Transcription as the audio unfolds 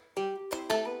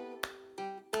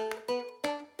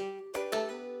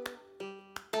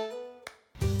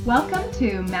Welcome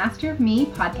to Master of Me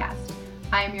podcast.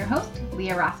 I am your host,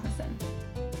 Leah Rasmussen.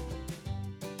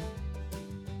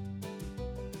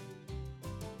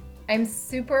 I'm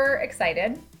super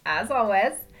excited, as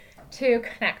always, to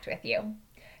connect with you.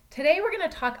 Today we're going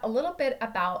to talk a little bit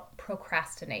about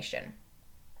procrastination.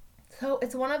 So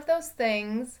it's one of those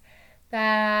things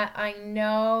that I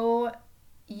know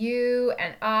you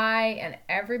and I and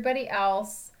everybody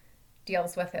else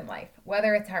deals with in life,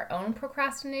 whether it's our own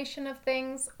procrastination of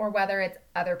things or whether it's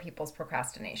other people's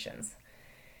procrastinations.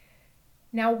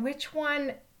 Now, which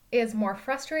one is more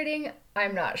frustrating?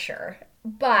 I'm not sure.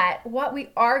 But what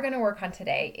we are going to work on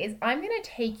today is I'm going to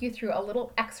take you through a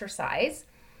little exercise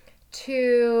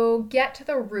to get to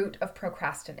the root of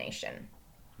procrastination.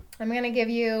 I'm going to give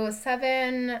you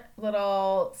 7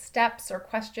 little steps or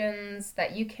questions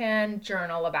that you can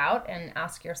journal about and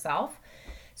ask yourself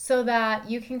so that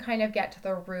you can kind of get to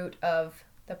the root of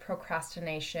the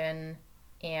procrastination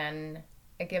in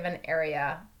a given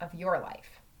area of your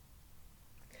life.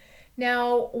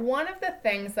 Now, one of the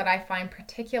things that I find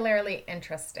particularly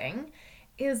interesting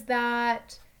is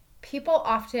that people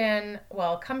often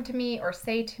will come to me or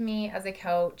say to me as a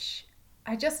coach,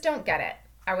 I just don't get it.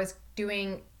 I was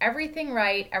doing everything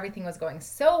right, everything was going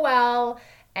so well,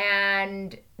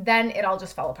 and then it all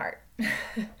just fell apart.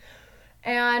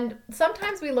 And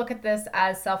sometimes we look at this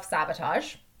as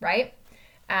self-sabotage, right?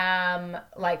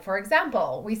 Like, for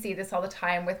example, we see this all the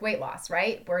time with weight loss,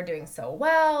 right? We're doing so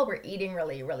well, we're eating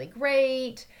really, really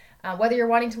great. Whether you're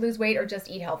wanting to lose weight or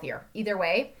just eat healthier, either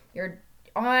way, you're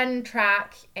on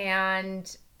track.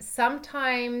 And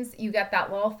sometimes you get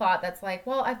that little thought that's like,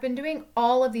 well, I've been doing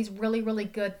all of these really, really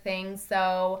good things,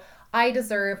 so I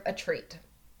deserve a treat.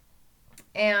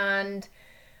 And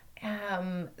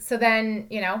so then,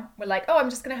 we're like, oh, I'm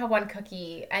just going to have one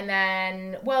cookie. And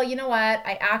then, well, you know what?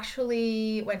 I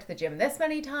actually went to the gym this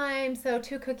many times, so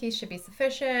 2 cookies should be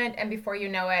sufficient. And before you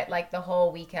know it, like the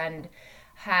whole weekend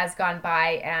has gone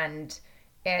by and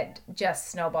it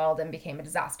just snowballed and became a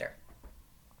disaster.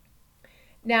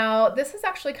 Now, this is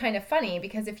actually kind of funny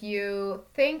because if you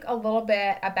think a little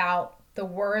bit about the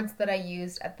words that I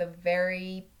used at the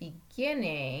very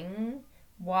beginning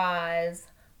was,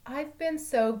 I've been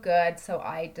so good, so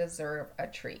I deserve a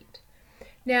treat.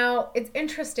 Now, it's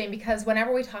interesting because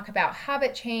whenever we talk about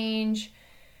habit change,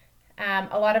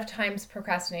 a lot of times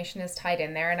procrastination is tied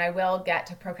in there, and I will get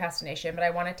to procrastination, but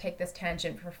I want to take this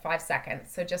tangent for 5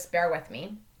 seconds, so just bear with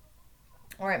me.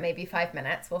 Or it may be 5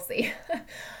 minutes, we'll see.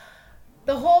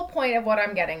 The whole point of what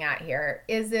I'm getting at here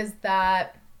is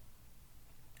that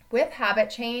with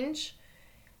habit change,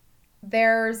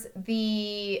 there's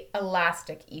the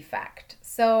elastic effect.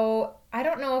 So I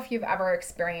don't know if you've ever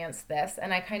experienced this,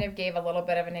 and I kind of gave a little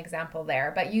bit of an example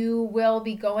there, but you will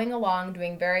be going along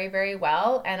doing very, very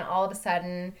well, and all of a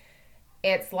sudden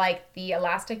it's like the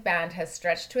elastic band has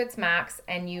stretched to its max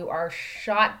and you are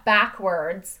shot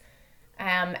backwards.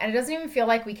 And it doesn't even feel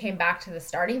like we came back to the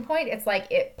starting point. It's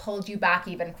like it pulled you back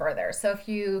even further. So if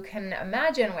you can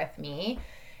imagine with me,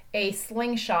 a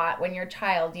slingshot when you're a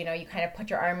child, you kind of put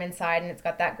your arm inside and it's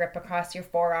got that grip across your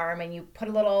forearm and you put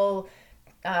a little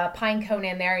pine cone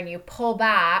in there and you pull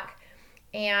back.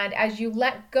 And as you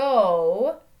let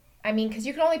go, because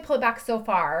you can only pull it back so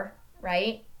far,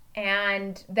 right?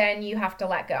 And then you have to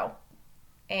let go.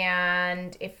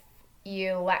 And if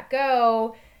you let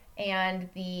go and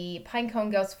the pine cone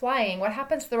goes flying, what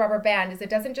happens to the rubber band is it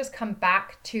doesn't just come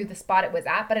back to the spot it was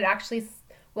at, but it actually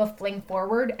will fling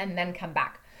forward and then come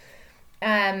back.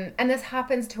 And this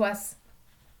happens to us,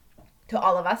 to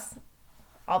all of us,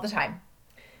 all the time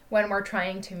when we're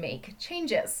trying to make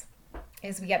changes,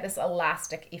 is we get this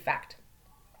elastic effect.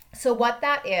 So what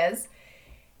that is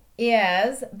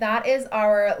that is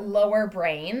our lower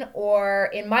brain, or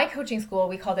in my coaching school,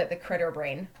 we called it the critter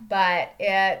brain, but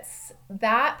it's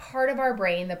that part of our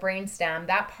brain, the brain stem,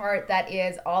 that part that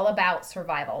is all about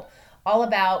survival, all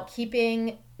about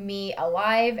keeping me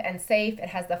alive and safe. It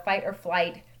has the fight or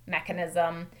flight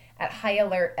mechanism at high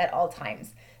alert at all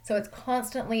times. So it's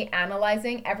constantly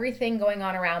analyzing everything going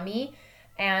on around me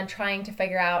and trying to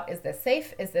figure out, is this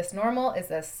safe? Is this normal?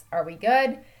 Are we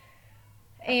good?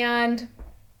 And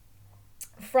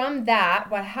from that,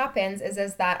 what happens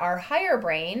is that our higher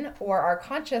brain or our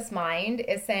conscious mind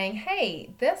is saying, hey,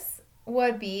 this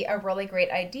would be a really great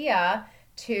idea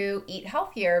to eat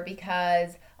healthier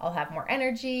because I'll have more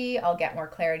energy, I'll get more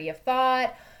clarity of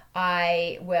thought,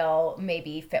 I will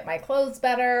maybe fit my clothes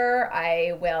better,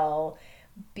 I will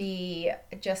be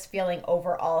just feeling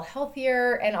overall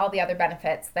healthier, and all the other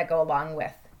benefits that go along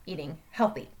with eating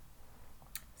healthy.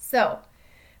 So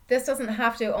this doesn't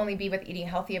have to only be with eating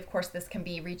healthy. Of course, this can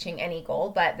be reaching any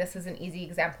goal, but this is an easy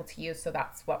example to use, so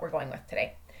that's what we're going with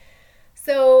today.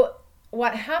 So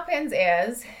what happens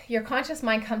is your conscious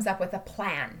mind comes up with a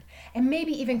plan and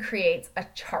maybe even creates a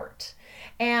chart.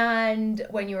 And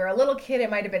when you were a little kid, it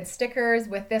might have been stickers.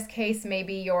 With this case,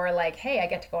 maybe you're like, hey, I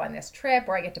get to go on this trip,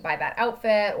 or I get to buy that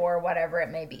outfit, or whatever it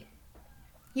may be.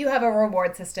 You have a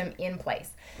reward system in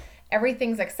place.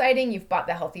 Everything's exciting. You've bought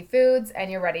the healthy foods and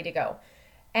you're ready to go.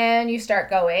 And you start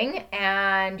going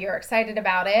and you're excited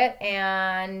about it.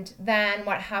 And then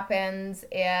what happens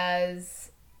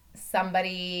is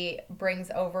somebody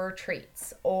brings over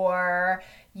treats, or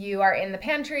you are in the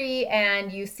pantry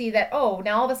and you see that, oh,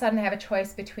 now all of a sudden I have a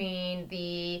choice between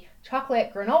the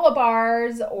chocolate granola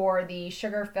bars or the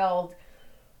sugar-filled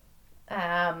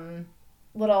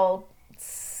little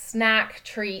snack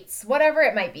treats, whatever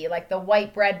it might be, like the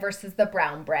white bread versus the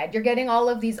brown bread. You're getting all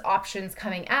of these options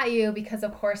coming at you because,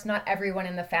 of course, not everyone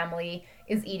in the family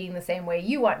is eating the same way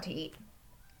you want to eat,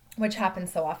 which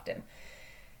happens so often.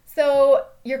 So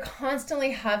you're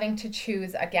constantly having to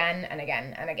choose again and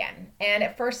again and again. And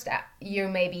at first step, you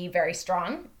may be very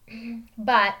strong,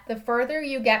 but the further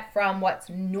you get from what's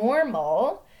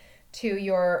normal to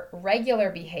your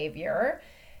regular behavior,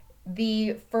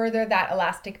 the further that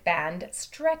elastic band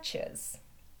stretches.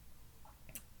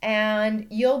 And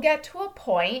you'll get to a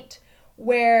point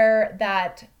where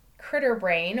that critter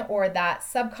brain or that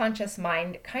subconscious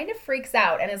mind kind of freaks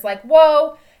out and is like,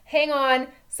 whoa, hang on,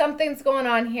 something's going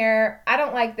on here. I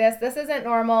don't like this. This isn't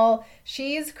normal.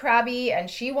 She's crabby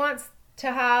and she wants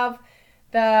to have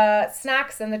the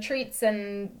snacks and the treats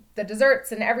and the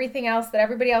desserts and everything else that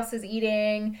everybody else is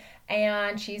eating.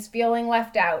 And she's feeling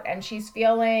left out and she's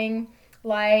feeling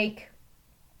like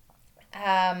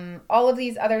all of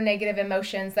these other negative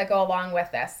emotions that go along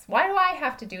with this. Why do I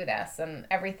have to do this and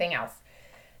everything else?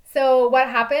 So what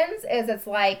happens is it's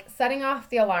like setting off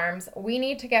the alarms. We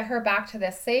need to get her back to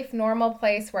this safe, normal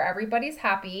place where everybody's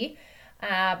happy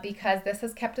because this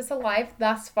has kept us alive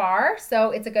thus far.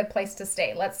 So it's a good place to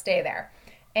stay. Let's stay there.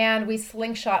 And we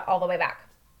slingshot all the way back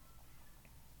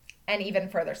and even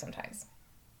further sometimes.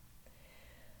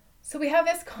 So we have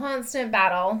this constant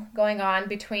battle going on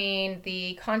between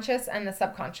the conscious and the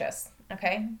subconscious,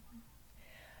 okay?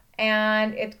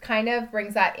 And it kind of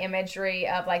brings that imagery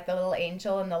of like the little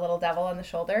angel and the little devil on the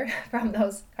shoulder from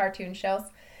those cartoon shows.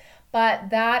 But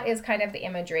that is kind of the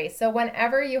imagery. So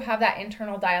whenever you have that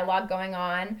internal dialogue going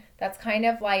on, that's kind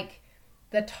of like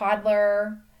the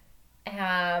toddler,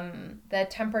 the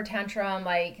temper tantrum,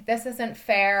 like this isn't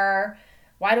fair.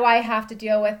 Why do I have to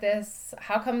deal with this?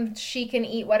 How come she can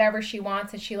eat whatever she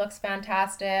wants and she looks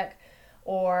fantastic?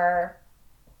 Or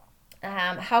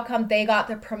how come they got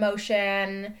the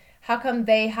promotion? How come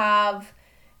they have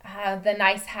the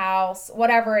nice house?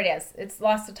 Whatever it is. It's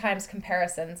lots of times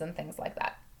comparisons and things like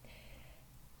that.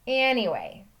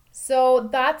 Anyway, so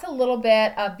that's a little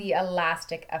bit of the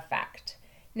elastic effect.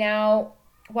 Now,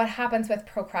 what happens with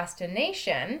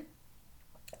procrastination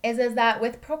is that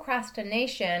with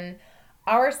procrastination,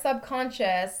 our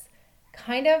subconscious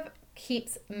kind of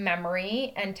keeps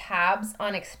memory and tabs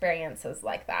on experiences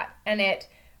like that. And it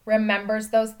remembers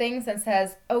those things and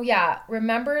says, oh yeah,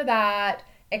 remember that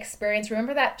experience,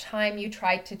 remember that time you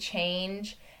tried to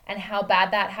change and how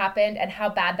bad that happened and how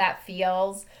bad that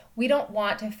feels. We don't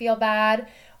want to feel bad.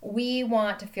 We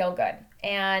want to feel good.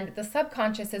 And the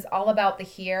subconscious is all about the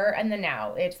here and the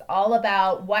now. It's all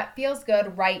about what feels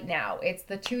good right now. It's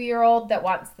the 2-year-old that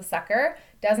wants the sucker,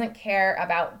 doesn't care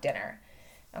about dinner.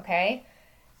 Okay?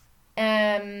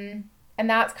 And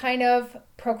that's kind of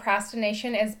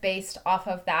procrastination is based off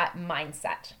of that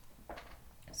mindset.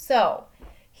 So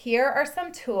here are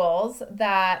some tools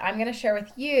that I'm going to share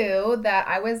with you that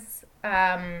I was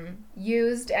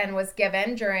used and was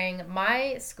given during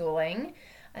my schooling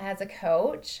as a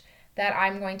coach that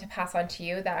I'm going to pass on to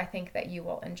you that I think that you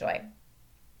will enjoy.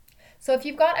 So if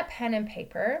you've got a pen and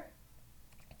paper,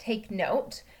 take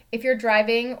note. If you're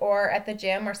driving or at the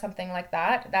gym or something like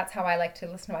that, that's how I like to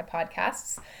listen to my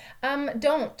podcasts.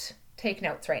 Don't take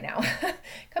notes right now.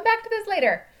 Come back to this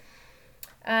later.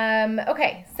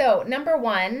 Okay, so number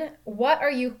 1, what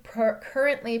are you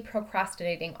currently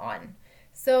procrastinating on?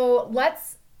 So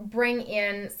let's bring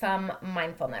in some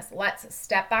mindfulness. Let's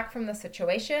step back from the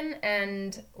situation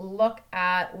and look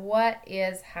at what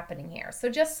is happening here. So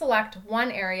just select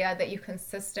one area that you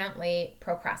consistently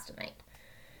procrastinate.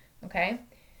 Okay?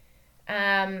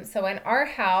 So in our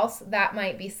house, that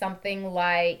might be something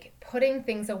like putting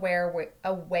things away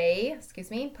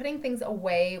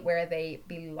where they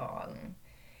belong.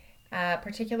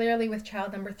 Particularly with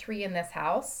child number 3 in this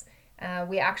house.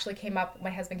 We actually my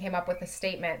husband came up with a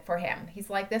statement for him. He's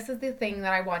like, this is the thing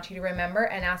that I want you to remember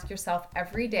and ask yourself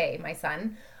every day, my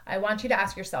son. I want you to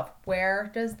ask yourself, where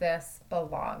does this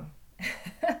belong?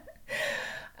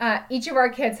 Each of our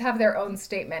kids have their own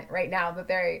statement right now that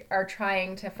they are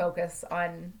trying to focus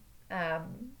on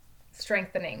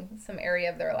strengthening some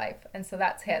area of their life. And so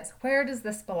that's his. Where does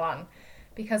this belong?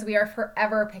 Because we are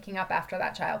forever picking up after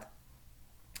that child.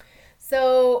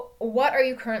 So what are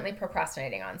you currently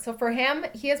procrastinating on? So for him,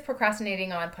 he is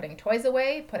procrastinating on putting toys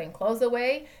away, putting clothes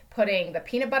away, putting the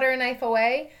peanut butter knife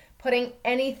away, putting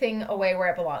anything away where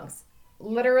it belongs.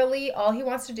 Literally, all he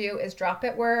wants to do is drop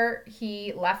it where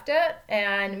he left it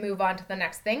and move on to the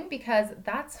next thing, because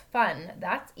that's fun,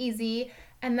 that's easy,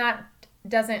 and that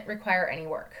doesn't require any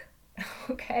work.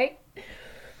 Okay?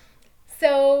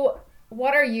 So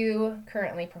what are you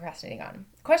currently procrastinating on?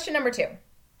 Question number 2.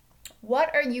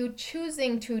 What are you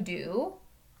choosing to do,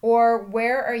 or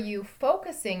where are you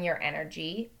focusing your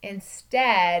energy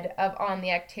instead of on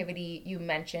the activity you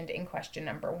mentioned in question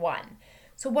number 1?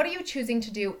 So what are you choosing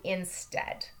to do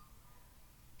instead?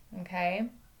 Okay?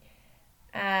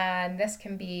 And this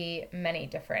can be many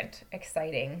different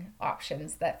exciting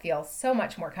options that feel so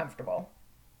much more comfortable.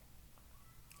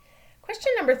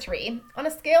 Question number 3, on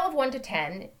a scale of 1 to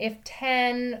 10, if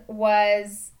 10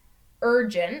 was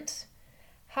urgent,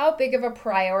 how big of a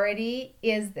priority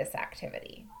is this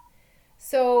activity?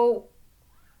 So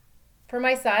for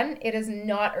my son, it is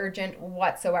not urgent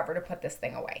whatsoever to put this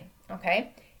thing away,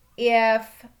 okay?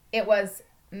 If it was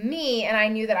me and I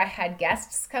knew that I had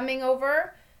guests coming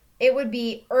over, it would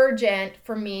be urgent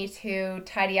for me to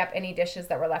tidy up any dishes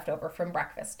that were left over from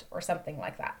breakfast or something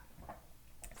like that.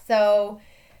 So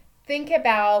think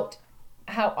about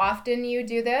how often you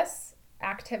do this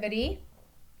activity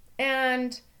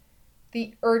and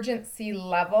the urgency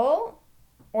level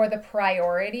or the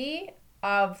priority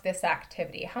of this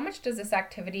activity. How much does this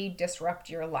activity disrupt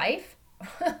your life?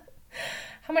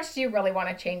 How much do you really want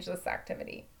to change this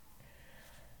activity?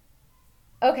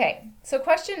 Okay, so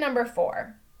question number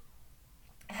 4.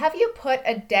 Have you put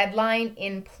a deadline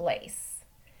in place?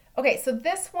 Okay, so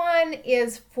this one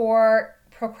is for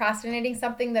procrastinating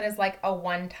something that is like a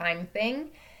one-time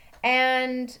thing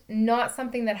and not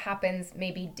something that happens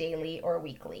maybe daily or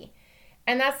weekly.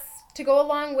 And that's to go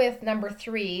along with number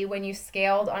 3, when you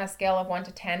scaled on a scale of 1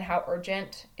 to 10, how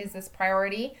urgent is this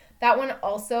priority? That one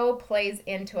also plays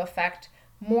into effect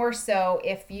more so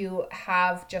if you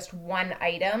have just one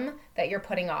item that you're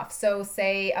putting off. So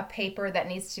say a paper that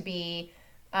needs to be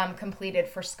completed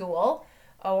for school,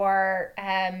 or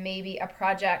maybe a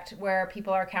project where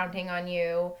people are counting on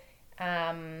you.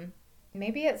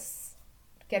 Maybe it's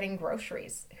getting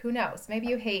groceries. Who knows? Maybe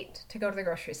you hate to go to the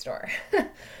grocery store.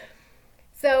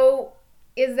 So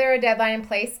is there a deadline in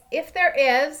place? If there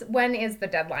is, when is the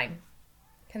deadline?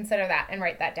 Consider that and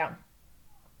write that down.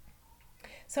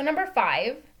 So number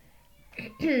 5,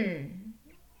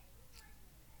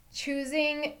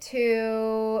 choosing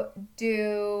to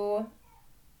do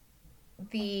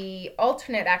the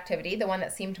alternate activity, the one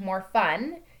that seemed more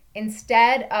fun,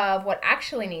 instead of what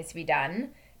actually needs to be done.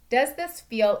 Does this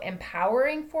feel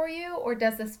empowering for you, or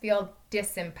does this feel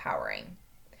disempowering?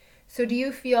 So do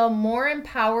you feel more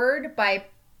empowered by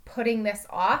putting this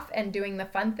off and doing the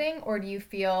fun thing, or do you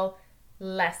feel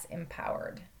less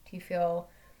empowered? Do you feel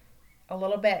a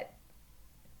little bit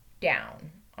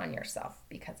down on yourself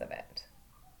because of it?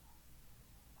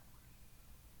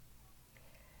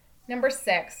 Number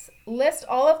 6, list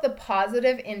all of the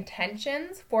positive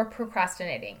intentions for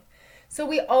procrastinating. So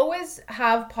we always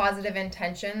have positive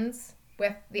intentions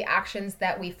with the actions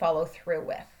that we follow through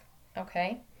with,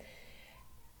 okay?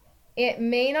 It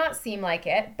may not seem like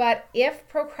it, but if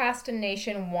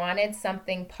procrastination wanted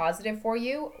something positive for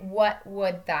you, what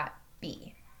would that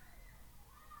be?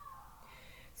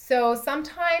 So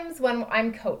sometimes when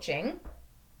I'm coaching,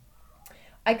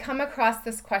 I come across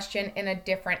this question in a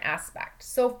different aspect.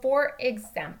 So for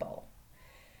example,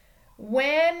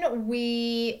 when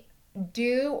we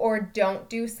do or don't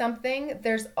do something,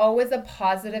 there's always a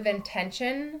positive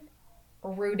intention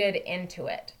rooted into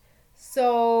it.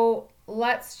 So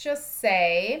let's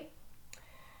say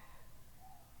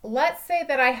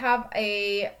that I have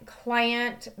a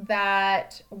client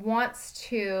that wants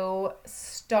to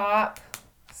stop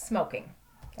smoking.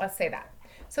 Let's say that.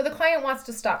 So the client wants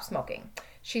to stop smoking.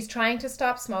 She's trying to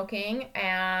stop smoking,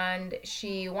 and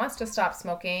she wants to stop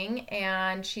smoking,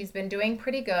 and she's been doing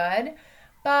pretty good,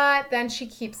 but then she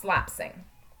keeps lapsing.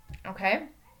 Okay?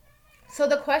 So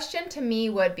the question to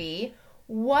me would be,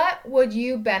 what would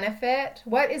you benefit?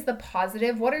 What is the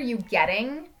positive? What are you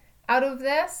getting out of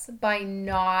this by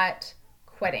not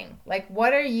quitting? Like,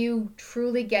 what are you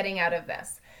truly getting out of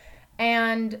this?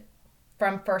 And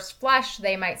from first flush,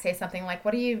 they might say something like,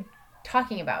 what are you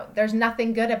talking about? There's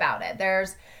nothing good about it.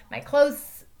 There's my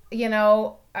clothes,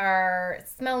 are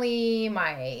smelly.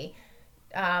 My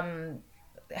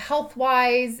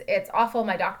health-wise, it's awful.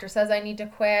 My doctor says I need to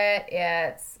quit.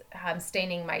 I'm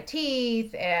staining my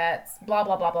teeth. It's blah,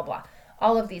 blah, blah, blah, blah.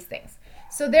 All of these things.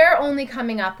 So they're only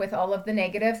coming up with all of the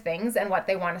negative things and what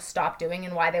they want to stop doing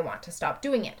and why they want to stop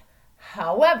doing it.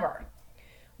 However,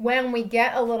 when we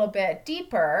get a little bit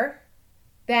deeper,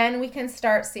 then we can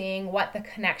start seeing what the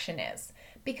connection is.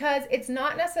 Because it's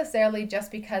not necessarily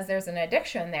just because there's an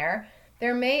addiction there.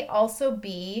 There may also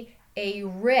be a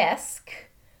risk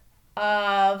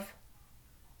of,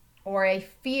 or a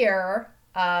fear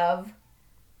of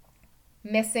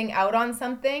missing out on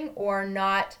something or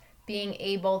not being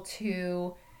able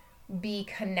to be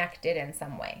connected in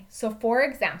some way. So for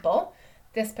example,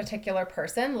 this particular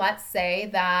person, let's say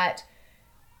that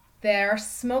their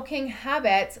smoking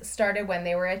habits started when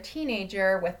they were a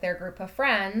teenager with their group of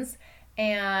friends.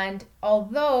 And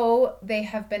although they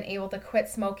have been able to quit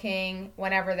smoking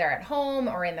whenever they're at home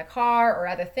or in the car or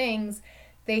other things,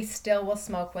 they still will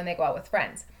smoke when they go out with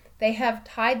friends. They have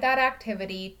tied that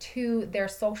activity to their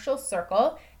social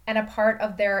circle and a part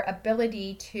of their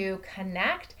ability to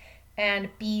connect and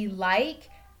be like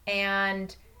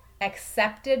and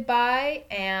accepted by,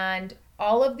 and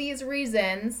all of these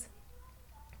reasons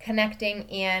connecting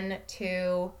in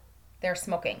to their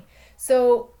smoking.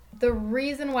 So the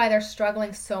reason why they're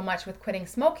struggling so much with quitting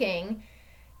smoking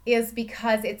is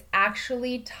because it's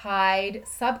actually tied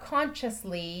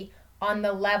subconsciously on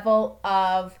the level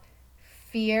of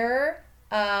fear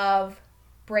of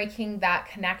breaking that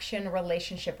connection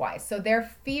relationship-wise. So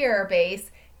their fear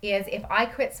base is, if I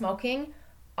quit smoking,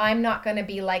 I'm not going to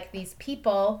be like these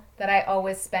people that I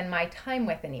always spend my time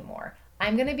with anymore.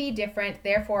 I'm going to be different,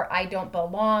 therefore I don't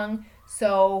belong.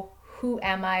 So who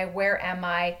am I? Where am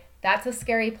I? That's a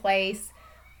scary place.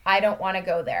 I don't want to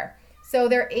go there. So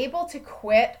they're able to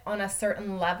quit on a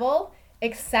certain level,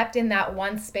 except in that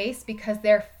one space, because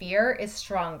their fear is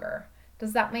stronger.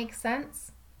 Does that make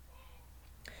sense?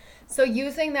 So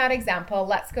using that example,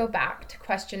 let's go back to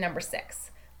question number 6.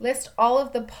 List all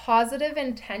of the positive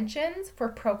intentions for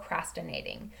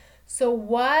procrastinating. So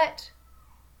what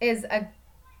is a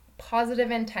positive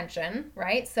intention,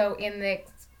 right? So in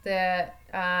the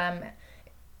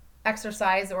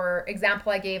exercise or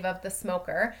example I gave of the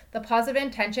smoker, the positive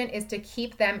intention is to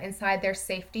keep them inside their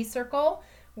safety circle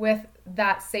with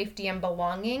that safety and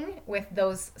belonging with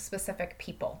those specific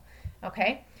people.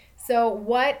 Okay, so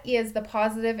what is the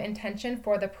positive intention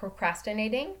for the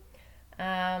procrastinating?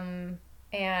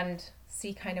 And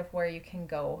see kind of where you can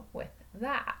go with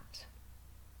that.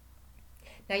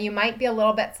 Now you might be a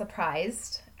little bit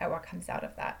surprised at what comes out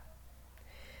of that.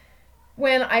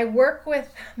 When I work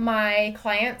with my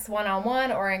clients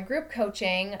one-on-one or in group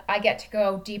coaching, I get to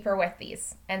go deeper with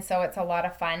these. And so it's a lot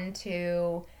of fun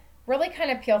to really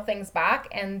kind of peel things back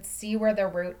and see where the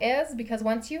root is, because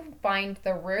once you find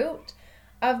the root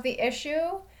of the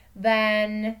issue,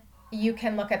 then you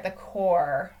can look at the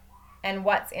core and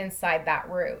what's inside that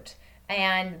root.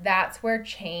 And that's where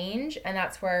change and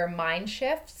that's where mind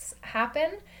shifts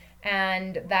happen.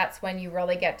 And that's when you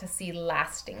really get to see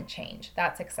lasting change.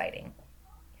 That's exciting.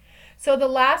 So the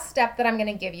last step that I'm going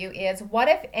to give you is, what,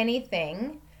 if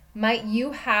anything, might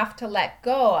you have to let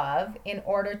go of in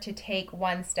order to take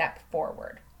one step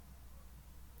forward?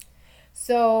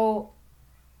 So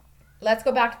let's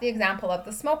go back to the example of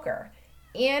the smoker.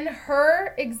 In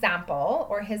her example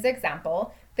or his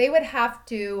example, they would have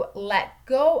to let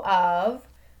go of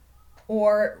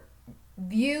or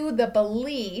view the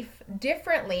belief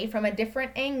differently from a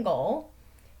different angle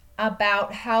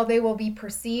about how they will be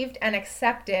perceived and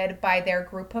accepted by their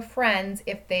group of friends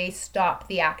if they stop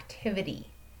the activity.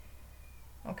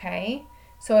 Okay?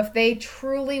 So if they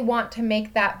truly want to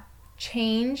make that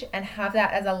change and have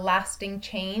that as a lasting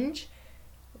change,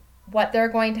 what they're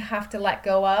going to have to let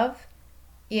go of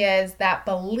is that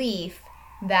belief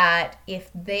that if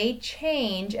they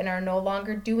change and are no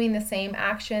longer doing the same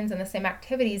actions and the same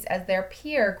activities as their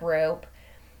peer group,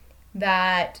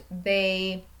 that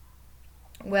they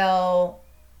will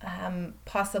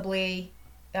possibly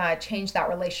change that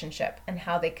relationship and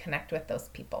how they connect with those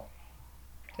people.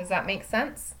 Does that make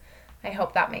sense? I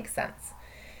hope that makes sense.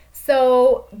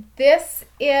 So this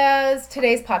is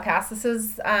today's podcast. This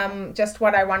is just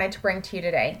what I wanted to bring to you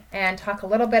today and talk a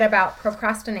little bit about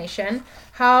procrastination,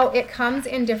 how it comes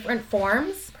in different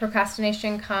forms.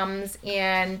 Procrastination comes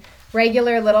in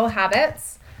regular little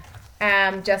habits,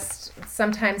 Just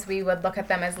sometimes we would look at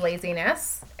them as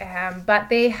laziness, but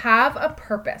they have a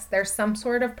purpose. There's some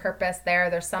sort of purpose there.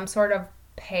 There's some sort of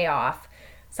payoff,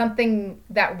 something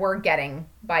that we're getting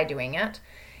by doing it.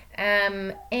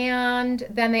 And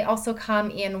then they also come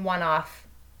in one-off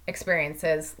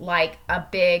experiences, like a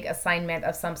big assignment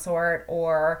of some sort,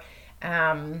 or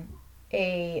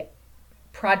a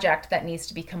project that needs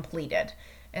to be completed.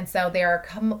 And so they're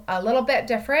a little bit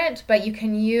different, but you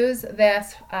can use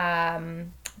this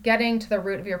getting to the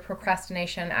root of your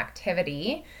procrastination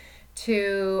activity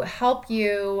to help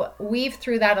you weave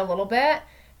through that a little bit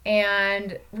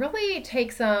and really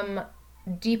take some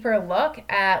deeper look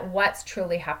at what's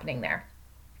truly happening there.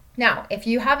 Now, if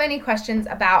you have any questions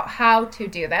about how to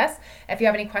do this, if you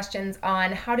have any questions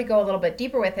on how to go a little bit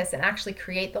deeper with this and actually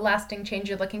create the lasting change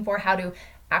you're looking for, how to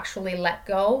actually let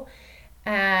go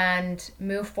and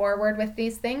move forward with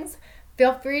these things,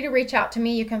 feel free to reach out to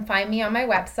me. You can find me on my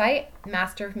website,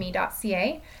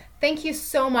 masterofme.ca. Thank you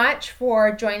so much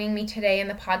for joining me today in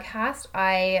the podcast.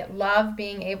 I love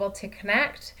being able to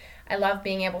connect. I love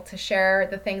being able to share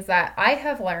the things that I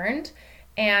have learned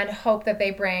and hope that they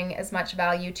bring as much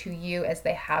value to you as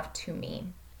they have to me.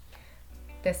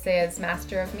 This is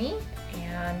Master of Me,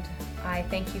 and I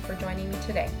thank you for joining me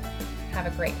today. Have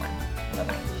a great one.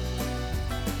 Bye-bye.